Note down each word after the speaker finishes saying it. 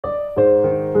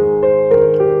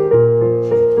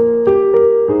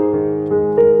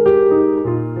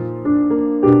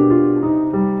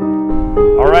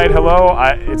good. Hello,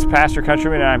 it's Pastor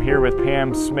Countryman, and I'm here with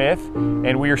Pam Smith,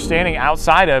 and we are standing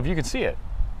outside of, you can see it,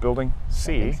 Building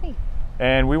C.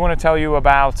 And we want to tell you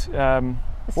about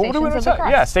Stations of the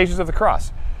Cross. Yeah, Stations of the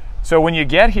Cross. So when you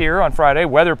get here on Friday,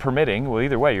 weather permitting, well,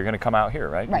 either way, you're going to come out here,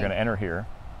 right? You're going to enter here.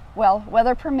 Well,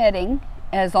 weather permitting,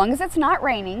 as long as it's not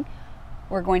raining,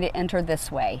 we're going to enter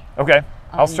this way. Okay.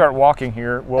 I'll start walking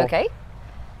here. Well, okay.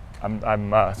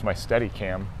 It's my steady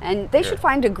cam. And they should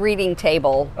find a greeting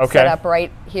table Okay. set up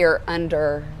right here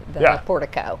under the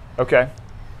portico. Okay.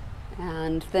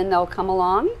 And then they'll come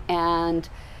along, and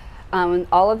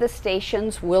all of the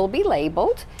stations will be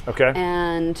labeled. Okay.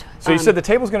 And so you said the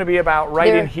table's going to be about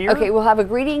right in here? Okay, we'll have a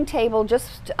greeting table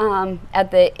just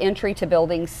at the entry to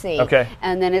Building C. Okay.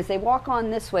 And then as they walk on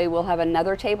this way, we'll have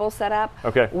another table set up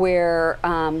where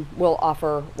we'll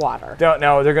offer water.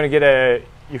 Now they're going to get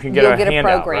you can get a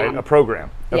handout, right? A program.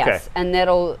 Okay. Yes, and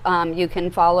that'll you can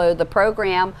follow the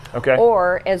program. Okay.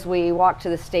 Or as we walk to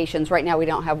the stations, right now we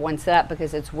don't have one set up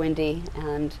because it's windy,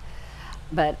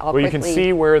 but I'll you can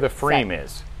see where the frame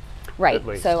is. Right.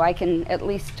 So I can at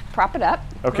least prop it up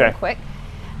real quick.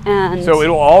 And so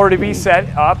it'll already be set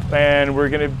up, and we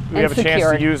have a chance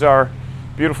to use our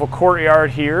beautiful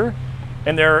courtyard here.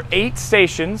 And there are 8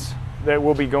 stations that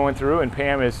we'll be going through, and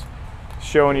Pam is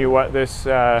showing you what this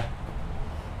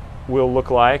will look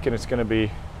like, and it's going to be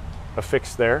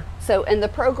affixed there. So in the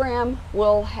program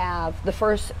we'll have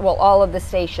all of the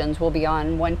stations will be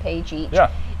on one page each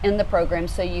in the program,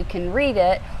 so you can read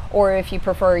it, or if you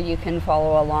prefer you can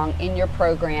follow along in your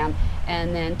program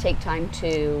and then take time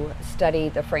to study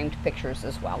the framed pictures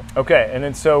as well. Okay, and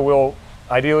then so we'll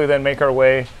ideally then make our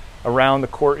way around the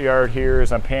courtyard here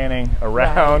as I'm panning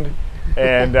around.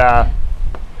 And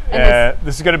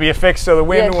this is going to be affixed so the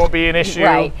wind won't be an issue.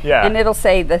 Right. Yeah. And it'll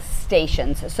say the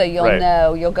stations, so you'll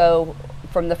know you'll go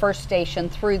from the first station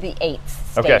through the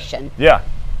 8th station. Yeah.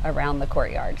 Around the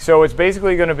courtyard. So it's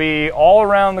basically going to be all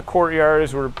around the courtyard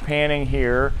as we're panning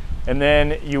here, and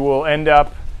then you will end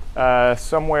up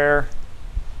somewhere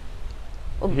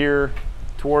here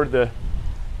toward the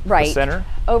center.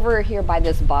 Over here by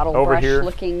this bottle brush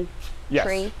looking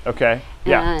tree. Okay.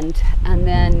 Yeah. And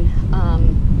then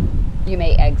you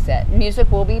may exit.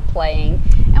 Music will be playing,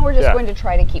 and we're just going to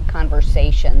try to keep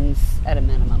conversations at a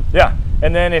minimum. Yeah,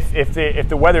 and then if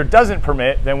the weather doesn't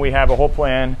permit, then we have a whole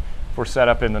plan for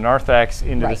setup in the narthex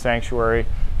into the sanctuary.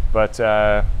 But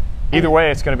either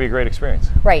way, it's going to be a great experience.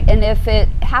 Right, and if it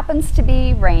happens to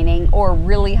be raining or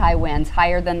really high winds,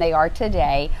 higher than they are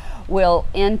today, we'll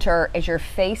enter as you're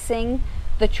facing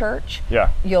the church.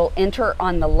 Yeah. You'll enter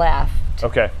on the left.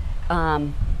 Okay.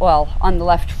 Well, on the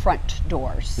left front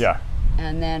doors. Yeah.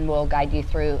 And then we'll guide you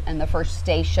through, and the first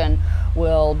station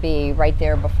will be right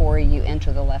there before you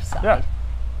enter the left side. Yeah.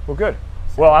 Well, good.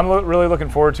 So, well, I'm really looking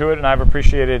forward to it, and I've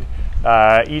appreciated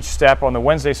each step on the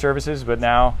Wednesday services, but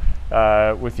now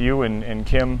with you and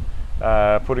Kim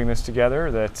putting this together,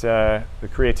 the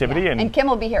creativity. And Kim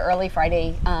will be here early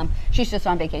Friday. She's just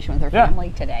on vacation with her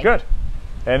family today. Good.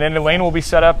 And then Elaine will be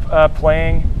set up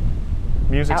playing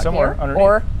music out somewhere here, underneath.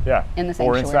 or in the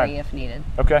sanctuary if needed.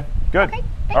 Okay, good. Okay,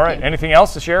 all right, anything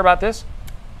else to share about this?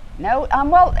 No,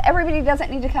 well, everybody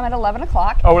doesn't need to come at 11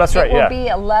 o'clock. Oh, that's right, It will be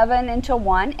 11 until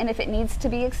 1, and if it needs to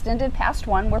be extended past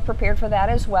 1, we're prepared for that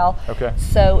as well. Okay.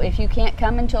 So if you can't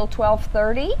come until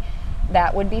 12:30,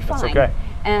 that would be fine. That's okay.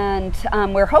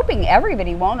 And we're hoping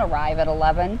everybody won't arrive at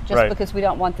 11, just because we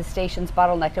don't want the stations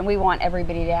bottlenecked, and we want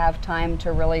everybody to have time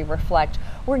to really reflect.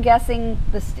 We're guessing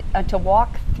to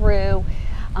walk through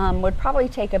would probably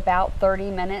take about 30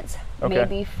 minutes,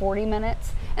 maybe 40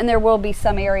 minutes. And there will be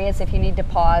some areas, if you need to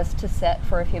pause to sit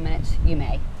for a few minutes, you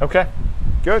may. Okay,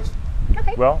 good.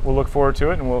 Okay. Well, we'll look forward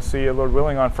to it, and we'll see you, Lord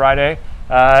willing, on Friday.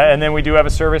 And then we do have a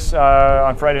service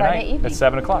on Friday night evening at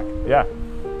 7 o'clock. Yeah.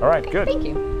 All right, good. Thank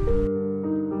you.